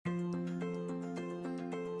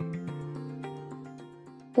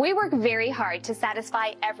We work very hard to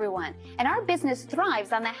satisfy everyone, and our business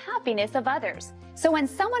thrives on the happiness of others. So when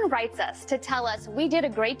someone writes us to tell us we did a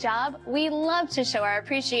great job, we love to show our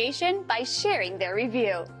appreciation by sharing their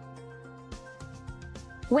review.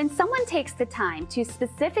 When someone takes the time to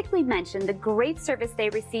specifically mention the great service they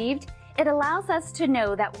received, it allows us to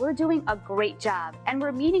know that we're doing a great job and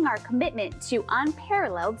we're meeting our commitment to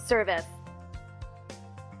unparalleled service.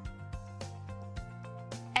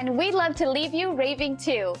 And we'd love to leave you raving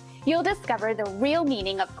too. You'll discover the real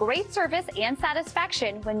meaning of great service and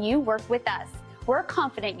satisfaction when you work with us. We're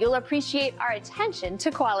confident you'll appreciate our attention to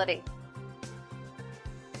quality.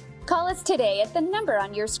 Call us today at the number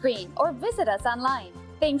on your screen or visit us online.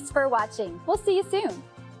 Thanks for watching. We'll see you soon.